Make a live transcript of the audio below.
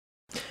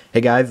Hey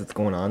guys, what's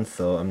going on?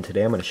 So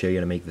today I'm going to show you how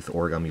to make this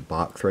origami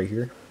box right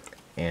here,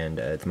 and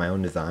it's my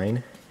own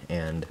design,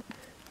 and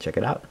check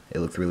it out. It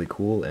looks really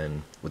cool,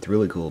 and what's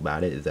really cool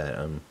about it is that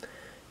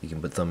you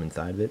can put some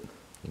inside of it.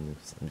 I'm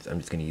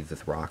just going to use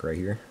this rock right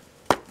here.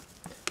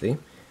 See?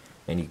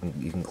 And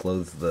you can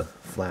close the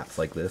flaps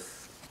like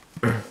this.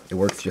 It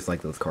works just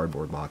like those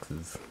cardboard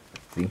boxes.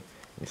 See? You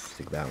just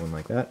stick that one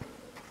like that.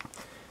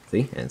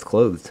 See? And it's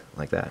closed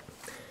like that.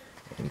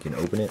 And you can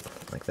open it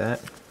like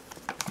that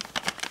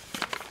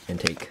and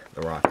take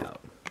the rock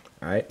out.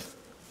 Alright?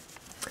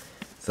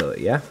 So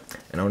yeah,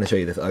 and I want to show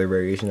you this other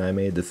variation I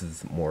made. This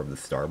is more of the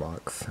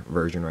Starbucks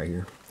version right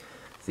here.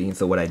 See,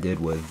 so what I did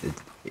was,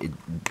 it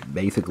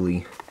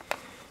basically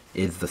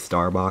is the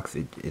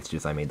Starbucks, it's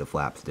just I made the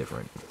flaps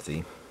different,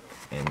 see?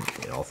 And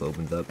it also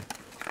opens up.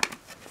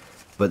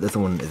 But this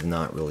one is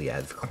not really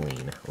as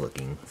clean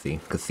looking, see?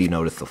 Because see,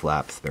 notice the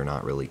flaps, they're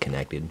not really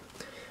connected.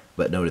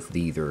 But notice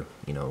these are,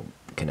 you know,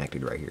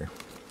 connected right here.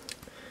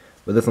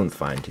 But this one's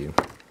fine too.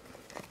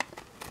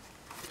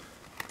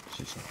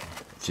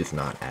 It's just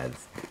not as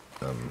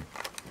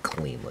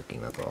clean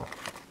looking, that's all.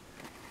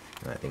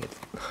 And I think it's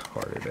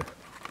harder to...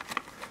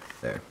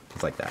 There,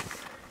 just like that.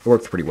 It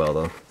works pretty well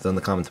though. So in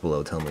the comments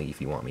below, tell me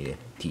if you want me to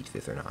teach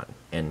this or not.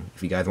 And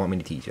if you guys want me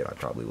to teach it, I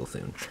probably will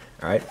soon.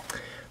 Alright?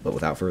 But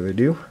without further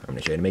ado, I'm going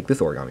to show you how to make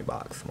this origami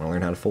box. Want to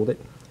learn how to fold it?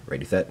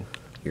 Ready, set,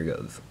 here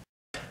goes.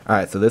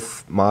 Alright, so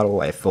this model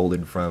I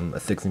folded from a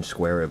 6-inch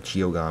square of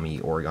Chiogami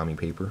origami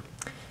paper.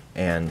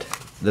 And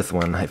this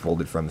one I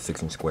folded from a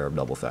 6-inch square of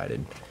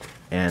double-sided.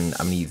 And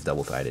I'm going to use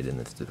double-sided in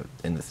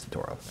this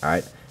tutorial.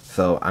 Alright,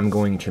 so I'm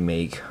going to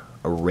make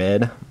a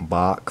red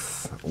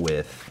box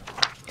with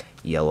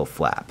yellow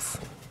flaps.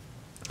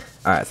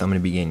 Alright, so I'm going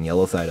to begin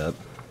yellow side up,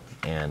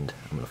 and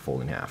I'm going to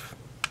fold in half.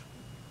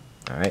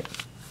 Alright.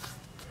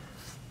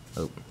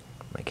 Oh,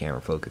 my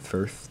camera focus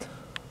first.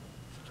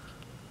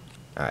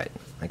 Alright,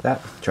 like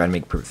that. Try to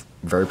make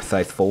very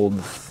precise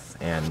folds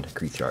and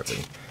crease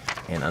sharply.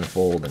 And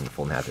unfold and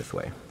fold in half this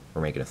way.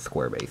 We're making a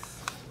square base.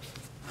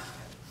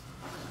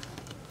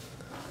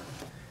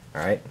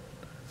 Alright,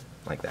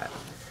 like that.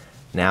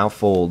 Now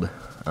fold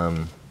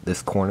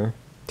this corner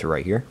to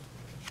right here.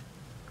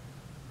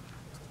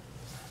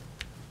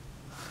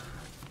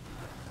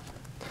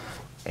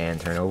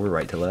 And turn over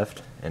right to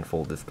left and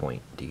fold this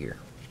point to here.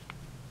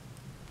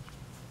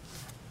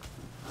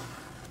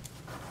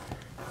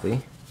 See?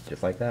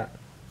 Just like that.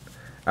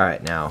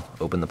 Alright, now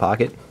open the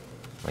pocket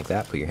like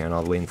that. Put your hand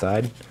all the way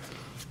inside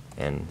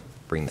and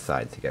bring the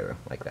sides together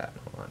like that.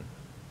 Hold on.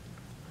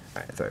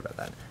 Alright, sorry about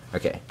that.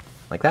 Okay,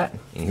 like that.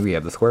 And here we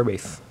have the square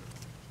base.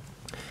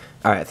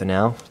 Alright, so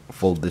now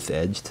fold this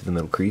edge to the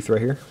middle crease right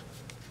here.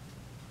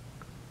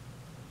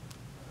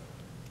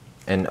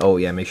 And oh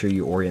yeah, make sure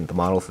you orient the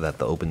model so that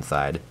the open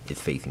side is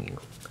facing you.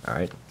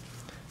 Alright,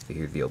 so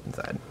here's the open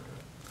side.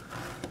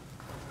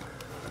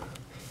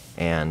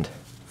 And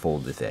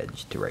fold this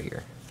edge to right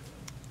here.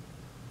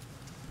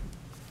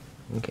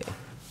 Okay,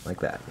 like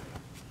that.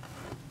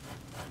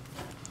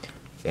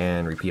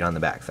 And repeat on the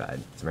back side.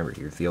 So remember,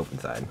 here's the open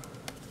side.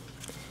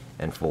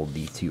 And fold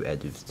these two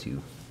edges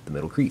to the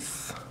middle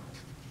crease.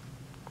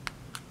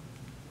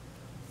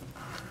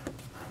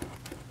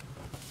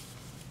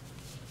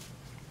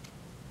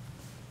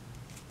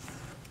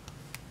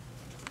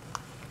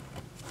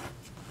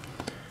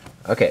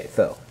 Okay,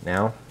 so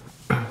now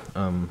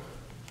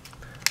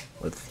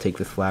let's take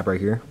this flap right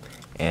here,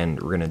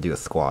 and we're gonna do a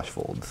squash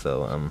fold.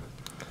 So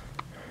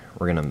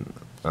we're gonna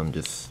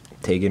just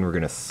take it and we're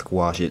gonna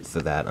squash it so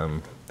that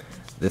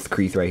this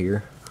crease right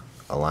here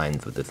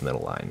aligns with this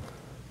middle line.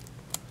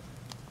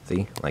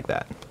 See, like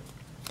that,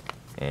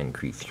 and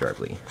crease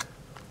sharply,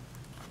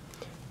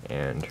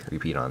 and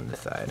repeat on this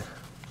side.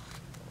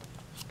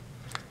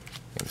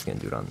 I'm just gonna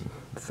do it on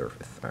the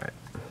surface. All right.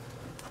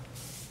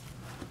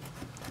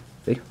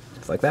 See,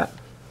 just like that.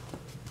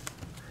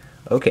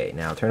 Okay,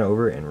 now turn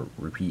over and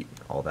repeat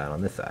all that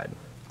on this side.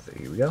 So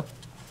here we go.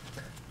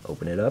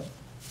 Open it up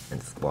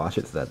and squash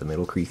it so that the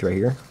middle crease right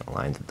here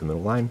aligns with the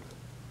middle line.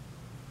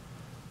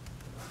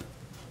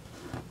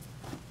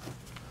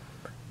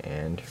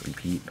 And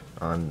repeat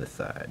on this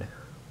side.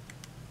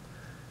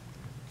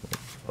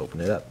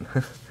 Open it up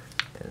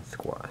and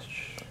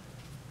squash.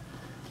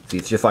 See,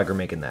 it's just like we're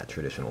making that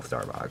traditional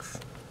Starbucks.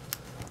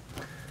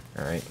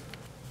 Alright.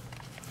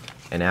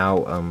 And now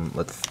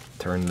let's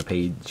turn the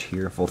page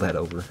here, fold that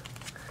over,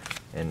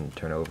 and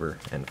turn over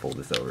and fold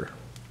this over.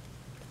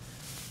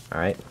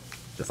 Alright,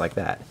 just like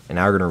that. And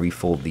now we're going to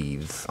refold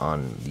these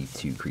on these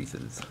two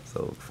creases.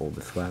 So fold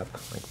this flap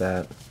like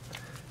that,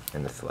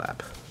 and this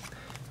flap.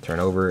 Turn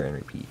over and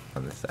repeat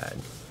on this side.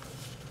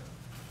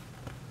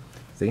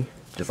 See?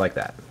 Just like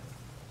that.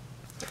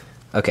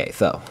 Okay,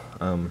 so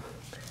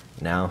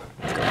now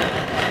let's go.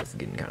 This is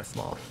getting kind of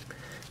small.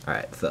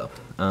 Alright, so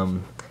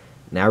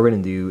now we're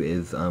going to do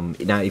is,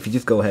 now if you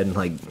just go ahead and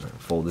like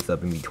fold this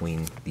up in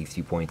between these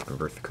 2 points,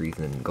 reverse the crease,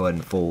 and then go ahead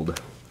and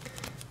fold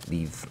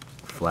these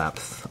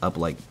flaps up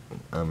like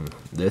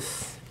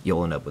this,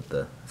 you'll end up with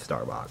the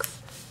Starbucks.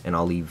 And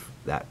I'll leave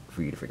that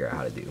for you to figure out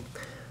how to do.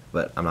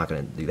 but I'm not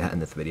going to do that in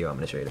this video. I'm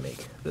going to show you to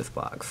make this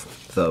box.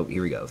 So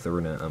here we go. So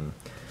we're going to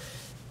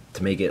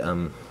to make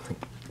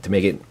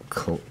it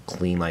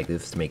clean like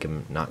this, to make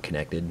them not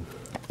connected,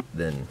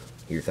 then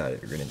here's how you're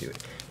going to do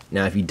it.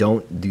 Now if you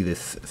don't do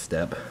this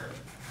step,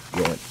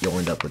 you'll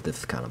end up with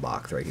this kind of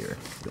box right here,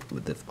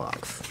 with this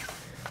box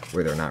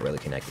where they're not really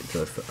connected.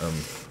 So if,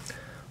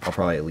 I'll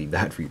probably leave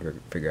that for you to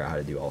figure out how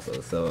to do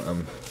also.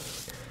 So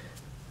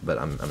but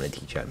I'm going to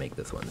teach you how to make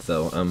this one.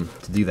 So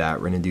to do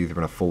that, we're going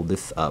to fold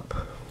this up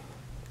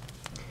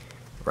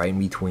right in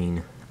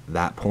between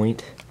that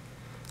point,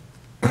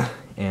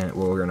 and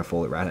well, we're going to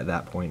fold it right at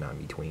that point, not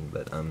in between,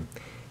 but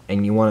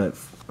and you want to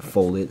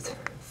fold it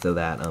so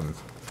that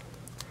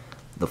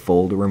the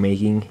fold we're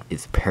making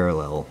is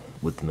parallel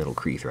with the middle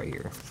crease right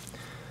here.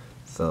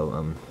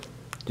 So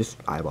just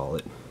eyeball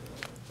it.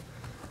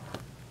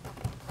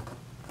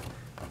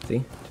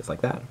 See, just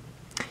like that,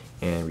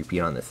 and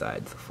repeat on this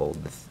side. So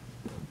fold this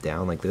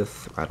down like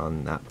this, right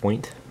on that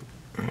point,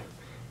 and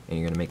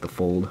you're going to make the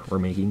fold we're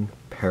making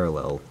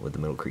parallel with the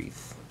middle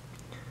crease.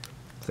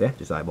 So yeah,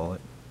 just eyeball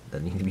it.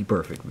 Doesn't need to be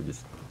perfect, but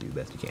just do the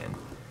best you can.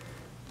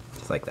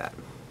 Just like that.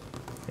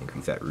 And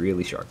crease that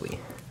really sharply.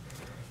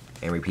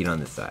 And repeat on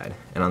this side.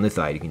 And on this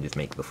side, you can just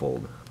make the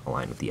fold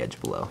align with the edge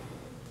below.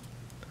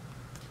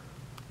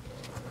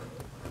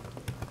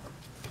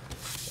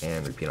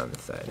 And repeat on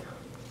this side.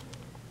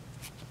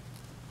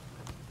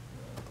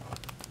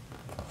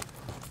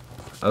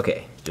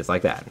 Okay, just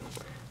like that.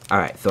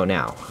 Alright, so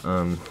now,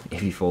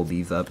 if you fold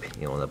these up,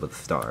 you'll end up with a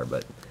star,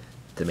 but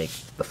to make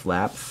the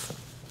flaps,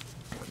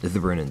 this is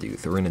what we're going to do.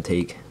 So we're going to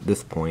take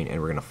this point and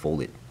we're going to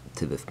fold it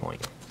to this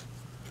point.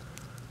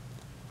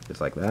 Just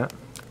like that.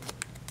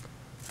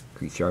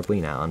 Crease sharply,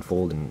 now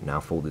unfold, and now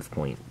fold this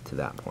point to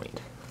that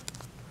point.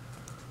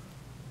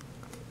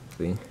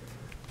 See?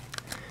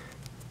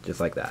 Just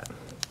like that.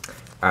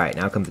 Alright,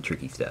 now comes the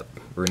tricky step.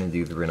 We're going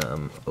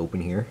to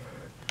open here,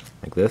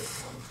 like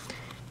this,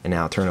 and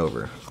now turn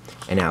over.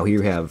 And now here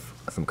we have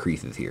some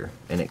creases here,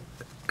 and it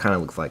kind of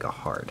looks like a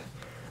heart.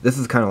 This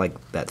is kind of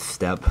like that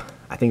step.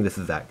 I think this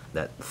is that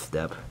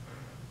step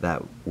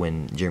that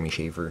when Jeremy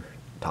Schaefer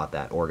taught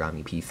that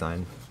origami peace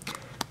sign.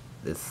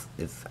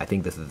 I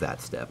think this is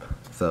that step.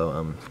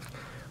 So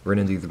we're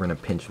gonna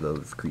pinch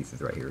those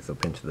creases right here. So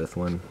pinch this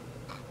one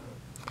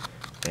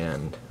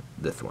and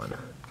this one,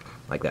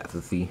 like that. So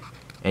see,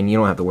 and you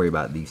don't have to worry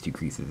about these two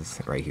creases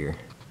right here,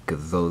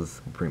 because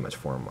those pretty much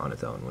form on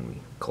its own when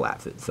we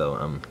collapse it. So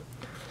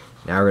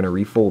now we're gonna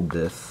refold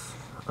this.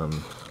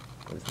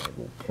 Where's my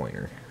little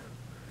pointer?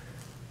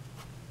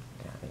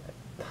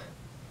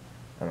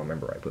 I don't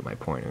remember where I put my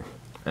pointer.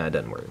 It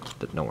doesn't work.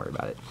 Don't worry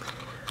about it.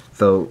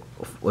 So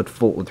let's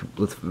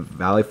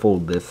valley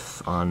fold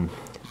this on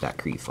that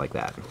crease like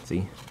that.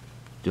 See,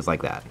 just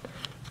like that.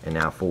 And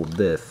now fold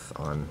this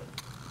on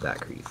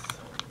that crease.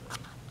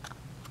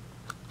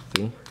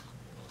 See,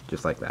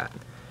 just like that.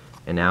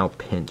 And now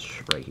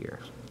pinch right here.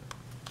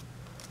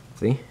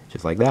 See,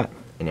 just like that.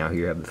 And now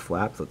here you have the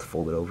flaps. Let's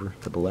fold it over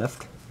to the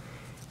left.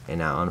 And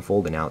now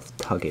unfold, and now let's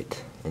tuck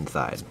it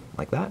inside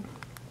like that.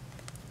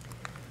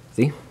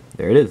 See,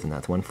 there it is, and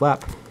that's one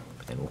flap.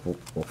 And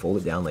we'll fold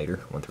it down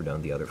later once we're done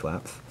with the other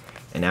flaps.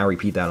 And now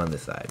repeat that on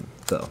this side.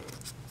 So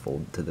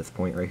fold to this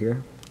point right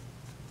here,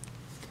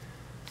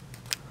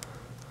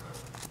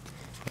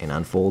 and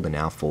unfold, and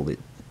now fold it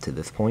to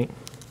this point,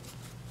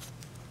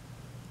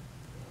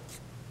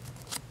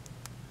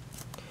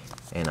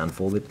 and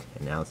unfold it.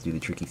 And now let's do the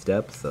tricky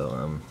step.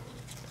 So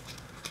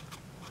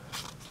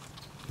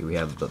here we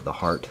have the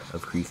heart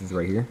of creases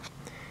right here,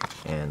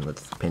 and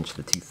let's pinch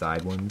the two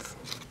side ones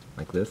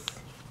like this.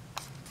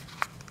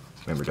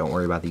 Remember, don't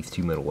worry about these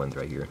two middle ones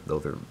right here.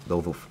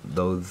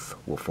 Those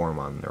will form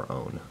on their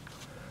own,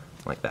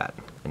 like that.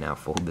 And now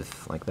fold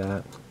this like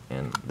that,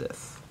 and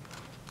this.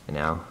 And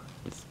now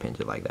just pinch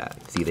it like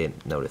that. See,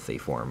 notice they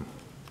form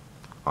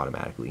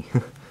automatically,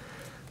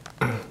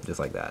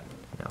 just like that.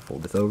 Now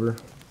fold this over,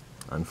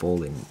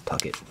 unfold, and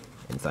tuck it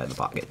inside the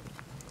pocket.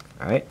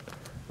 All right,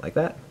 like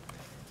that.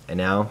 And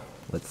now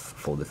let's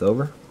fold this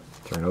over,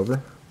 turn over,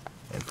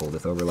 and fold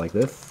this over like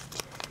this.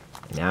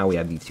 And now we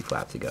have these two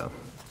flaps to go.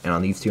 And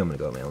on these two, I'm going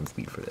to go at my own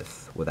speed for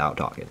this, without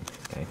talking,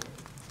 okay?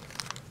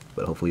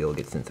 But hopefully you'll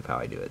get a sense of how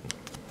I do it.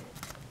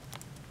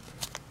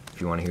 If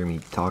you want to hear me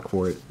talk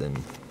for it, then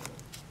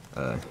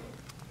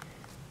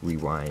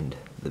rewind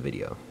the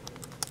video.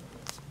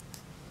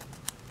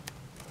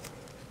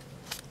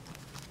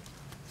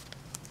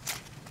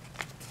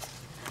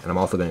 And I'm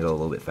also going to go a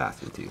little bit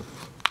faster, too.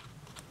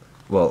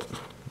 Well,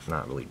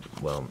 not really,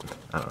 well,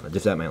 I don't know,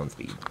 just at my own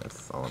speed.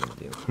 That's all I'm going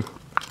to do.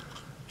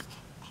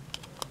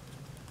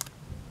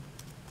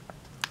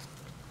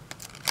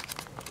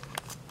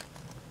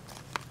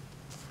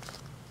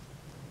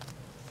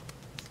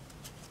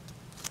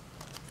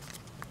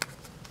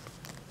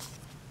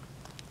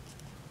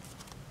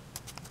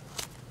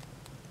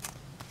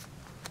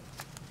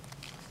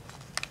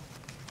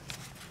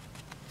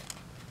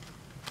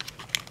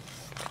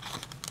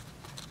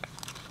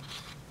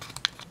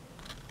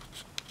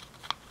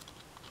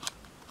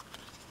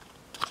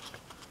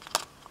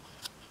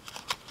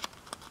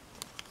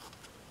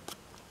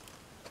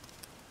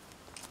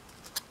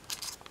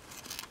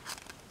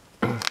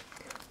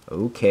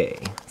 Okay,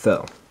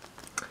 so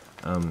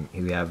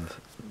here we have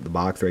the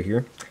box right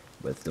here,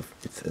 but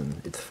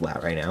it's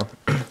flat right now.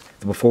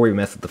 So before we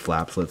mess with the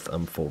flaps, let's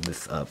fold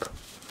this up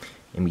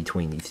in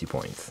between these 2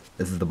 points.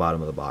 This is the bottom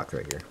of the box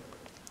right here,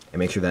 and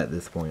make sure that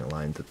this point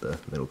aligns with the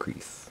middle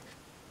crease.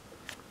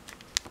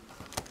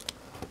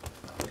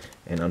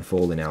 And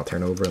unfold, and now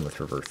turn over, and let's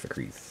reverse the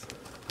crease.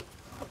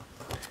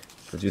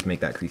 So just make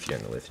that crease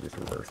generalist, just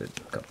reverse it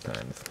a couple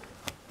times.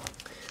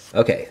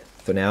 Okay,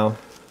 so now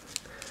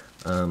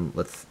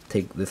let's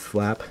take this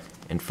flap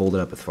and fold it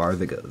up as far as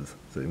it goes,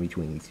 so in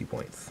between these 2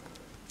 points.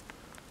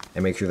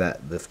 And make sure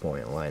that this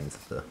point aligns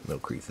with the middle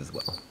crease as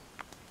well.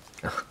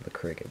 Oh, the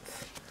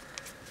crickets.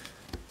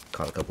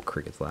 Caught a couple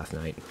crickets last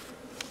night.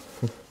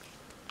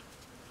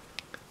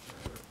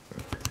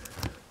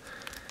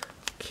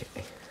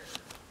 Okay.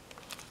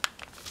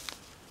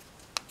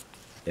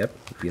 Yep,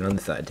 feet on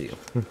the side too.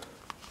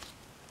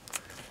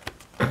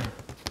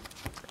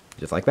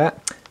 Just like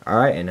that.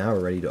 Alright, and now we're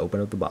ready to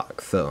open up the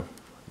box. So,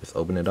 just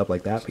open it up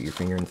like that, put your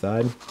finger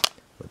inside,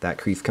 let that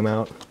crease come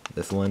out,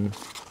 this one,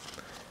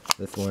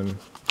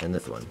 and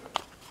this one.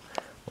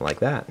 Like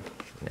that.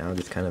 Now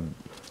just kind of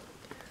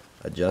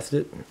adjust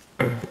it.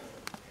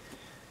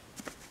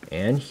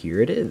 And here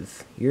it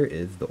is. Here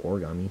is the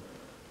Origami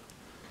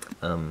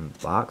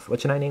box. What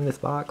should I name this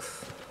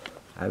box?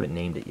 I haven't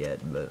named it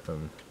yet, but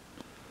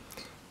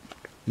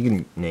you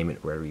can name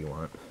it wherever you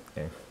want.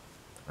 Okay.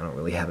 I don't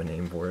really have a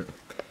name for it.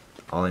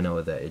 All I know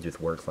is that it just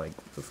works like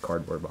those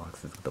cardboard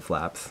boxes with the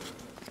flaps.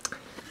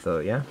 So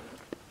yeah.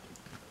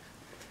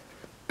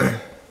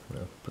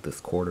 Put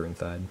this quarter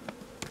inside.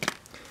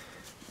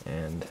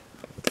 And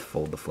let's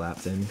fold the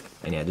flaps in.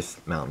 And yeah,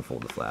 just mount and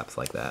fold the flaps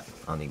like that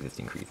on the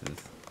existing creases.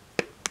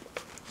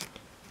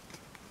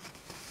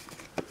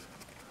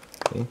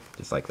 See?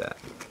 Just like that.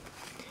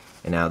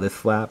 And now this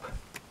flap,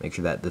 make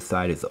sure that this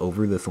side is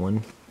over this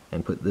one,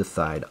 and put this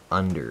side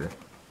under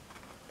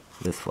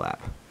this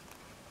flap.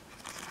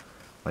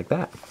 Like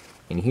that.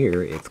 And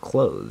here it's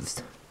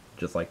closed.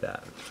 Just like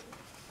that.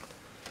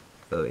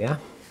 So yeah,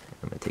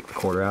 I'm going to take the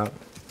quarter out.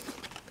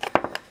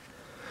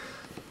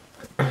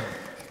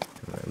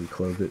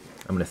 Reclose it.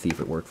 I'm gonna see if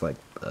it works like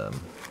a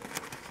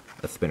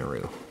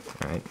spinneroo.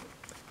 Alright,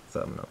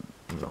 so I'm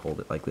gonna hold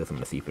it like this. I'm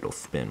gonna see if it'll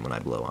spin when I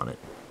blow on it.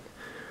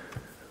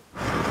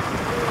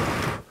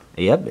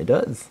 Yep, it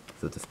does.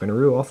 So it's a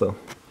spinneroo also.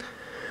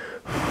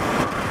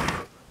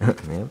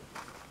 Yep.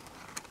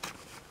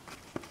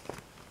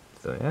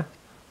 So yeah,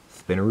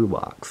 spinneroo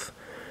box.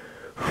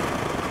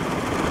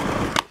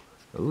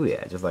 Oh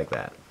yeah, just like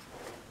that.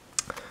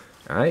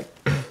 Alright.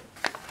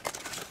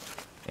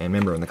 And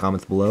remember, in the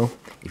comments below,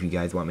 if you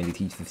guys want me to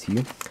teach this to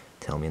you,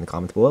 tell me in the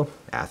comments below.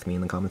 Ask me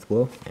in the comments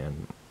below.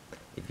 And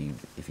if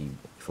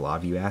a lot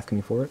of you ask me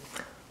for it,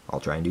 I'll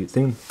try and do it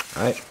soon.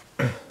 Alright.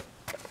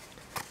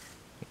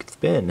 It could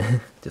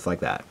spin. Just like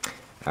that.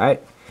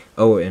 Alright.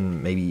 Oh,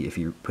 and maybe if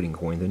you're putting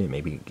coins in it,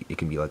 maybe it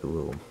can be like a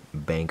little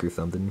bank or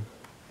something.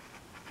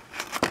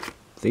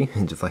 See?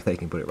 Just like that, you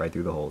can put it right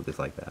through the hole, just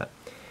like that.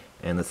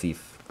 And let's see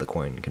if the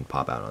coin can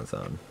pop out on its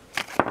own.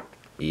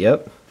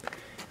 Yep.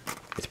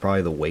 It's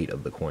probably the weight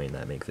of the coin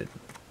that makes it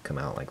come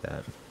out like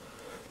that.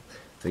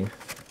 See?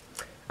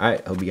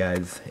 Alright, hope you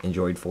guys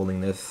enjoyed folding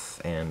this,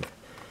 and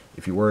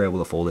if you were able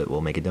to fold it,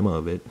 we'll make a demo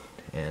of it.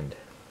 And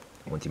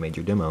once you made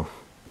your demo,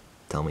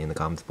 tell me in the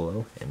comments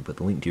below, and put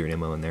the link to your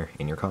demo in there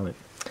in your comment.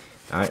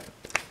 Alright,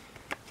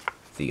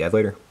 see you guys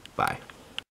later. Bye.